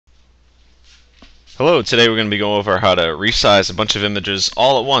Hello, today we're going to be going over how to resize a bunch of images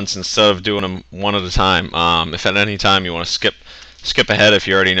all at once instead of doing them one at a time. If at any time you want to skip ahead if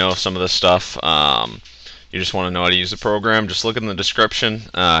you already know some of this stuff, you just want to know how to use the program, just look in the description.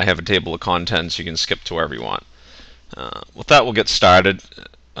 I have a table of contents. You can skip to wherever you want. With that, we'll get started.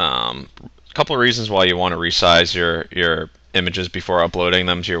 A couple of reasons why you want to resize your images before uploading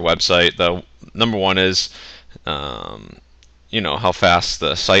them to your website. The number one is how fast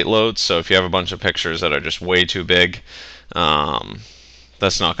the site loads. So if you have a bunch of pictures that are just way too big,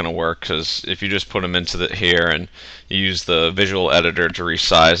 that's not going to work, because if you just put them into here and you use the visual editor to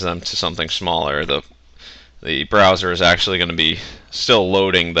resize them to something smaller, the browser is actually going to be still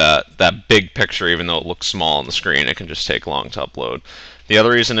loading that big picture even though it looks small on the screen. It can just take long to upload. The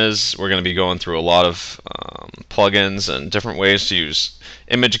other reason is we're going to be going through a lot of plugins and different ways to use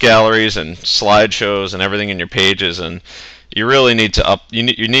image galleries and slideshows and everything in your pages, and you really need to you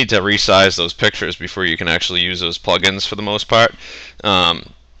need to resize those pictures before you can actually use those plugins for the most part,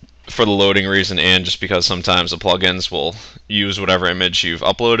 for the loading reason, and just because sometimes the plugins will use whatever image you've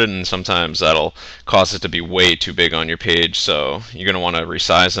uploaded, and sometimes that'll cause it to be way too big on your page. So you're going to want to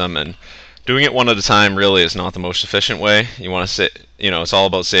resize them, and doing it one at a time really is not the most efficient way. You want to say, it's all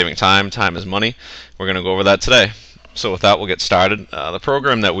about saving time. Time is money. We're going to go over that today. So with that, we'll get started. The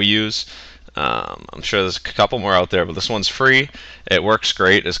program that we use, I'm sure there's a couple more out there, but this one's free. It works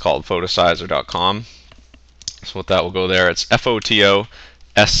great. It's called Fotosizer.com. So with that, we'll go there. It's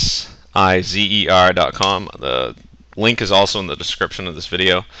Fotosizer.com. The link is also in the description of this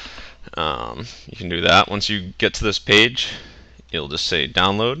video. You can do that. Once you get to this page, you'll just say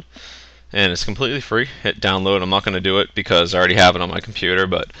download, and it's completely free. Hit download. I'm not going to do it because I already have it on my computer,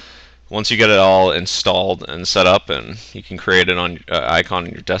 but once you get it all installed and set up, and you can create it on icon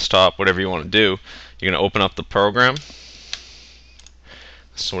on your desktop, whatever you want to do, you're going to open up the program.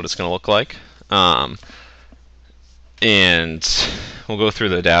 This is what it's going to look like. And we'll go through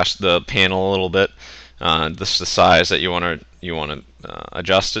the panel a little bit. This is the size that you want to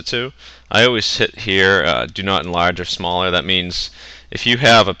adjust it to. I always hit here, do not enlarge if smaller. That means if you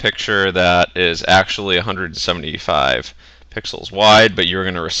have a picture that is actually 175 pixels wide, but you're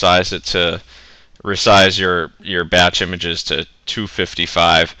going to resize it to your batch images to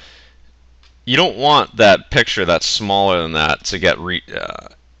 255. You don't want that picture that's smaller than that to get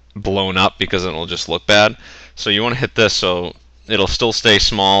blown up, because it'll just look bad. So you want to hit this so it'll still stay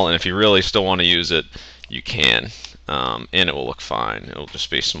small, and if you really still want to use it, you can, and it will look fine. It'll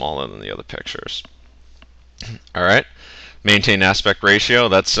just be smaller than the other pictures. All right, maintain aspect ratio.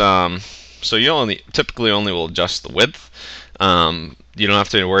 That's so you typically only will adjust the width. You don't have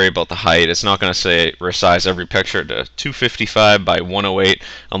to worry about the height. It's not going to say resize every picture to 255 by 108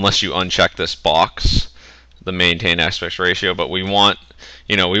 unless you uncheck this box, the maintain aspect ratio. But we want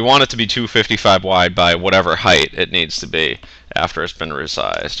it to be 255 wide by whatever height it needs to be after it's been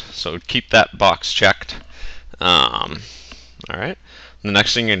resized. So keep that box checked. All right. The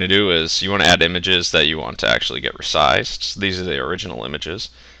next thing you're going to do is you want to add images that you want to actually get resized. So these are the original images.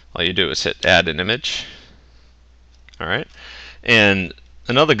 All you do is hit add an image. All right. And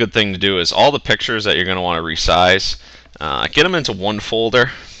another good thing to do is all the pictures that you're going to want to resize, get them into one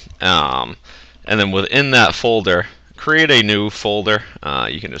folder, and then within that folder, create a new folder.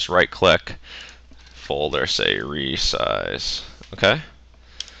 You can just right-click, folder, say resize. Okay.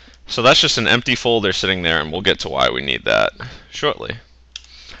 So that's just an empty folder sitting there, and we'll get to why we need that shortly.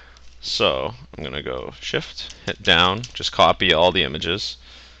 So I'm going to go Shift, hit down, just copy all the images,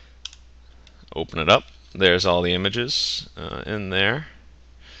 open it up. There's all the images in there.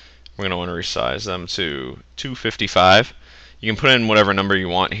 We're going to want to resize them to 255. You can put in whatever number you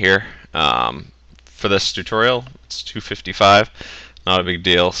want here. For this tutorial, it's 255. Not a big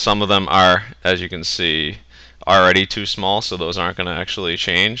deal. Some of them are, as you can see, already too small, so those aren't going to actually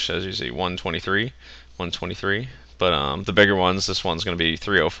change. As you see, 123. But the bigger ones, this one's going to be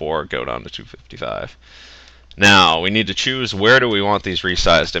 304, go down to 255. Now, we need to choose where do we want these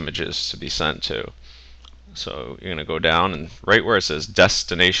resized images to be sent to. So you're going to go down, and right where it says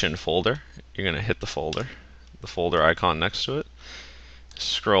destination folder, you're going to hit the folder icon next to it.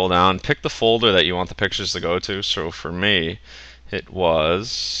 Scroll down, pick the folder that you want the pictures to go to. So for me, it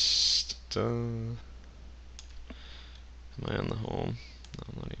was, am I on the home? No,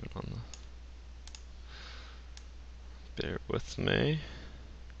 I'm not even on the, bear with me.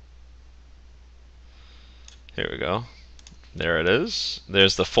 Here we go. There it is.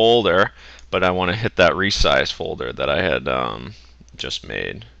 There's the folder, but I want to hit that resize folder that I had just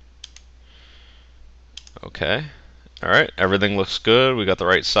made. Okay. Alright, everything looks good. We got the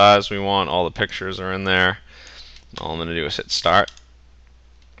right size we want. All the pictures are in there. All I'm going to do is hit start.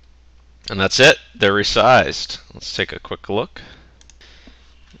 And that's it. They're resized. Let's take a quick look.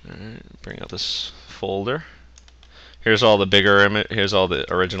 Alright, bring up this folder. Here's all the here's all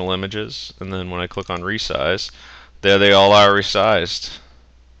the original images, and then when I click on resize, there they all are resized.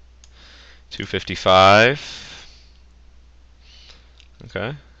 255.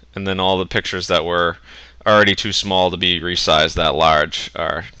 Okay, and then all the pictures that were already too small to be resized that large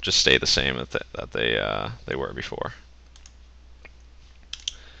are just stay the same that they were before.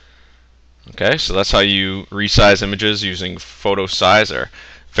 Okay, so that's how you resize images using Fotosizer.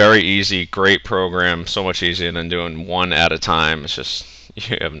 Very easy, great program, so much easier than doing one at a time. It's just,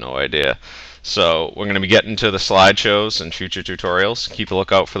 you have no idea. So we're going to be getting to the slideshows and future tutorials. Keep a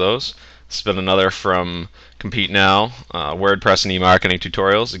lookout for those. This has been another from Compete Now, WordPress and e-marketing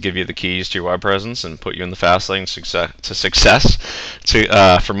tutorials that give you the keys to your web presence and put you in the fast lane to success.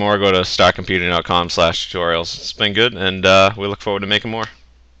 For more, go to startcompeting.com/tutorials. It's been good, and we look forward to making more.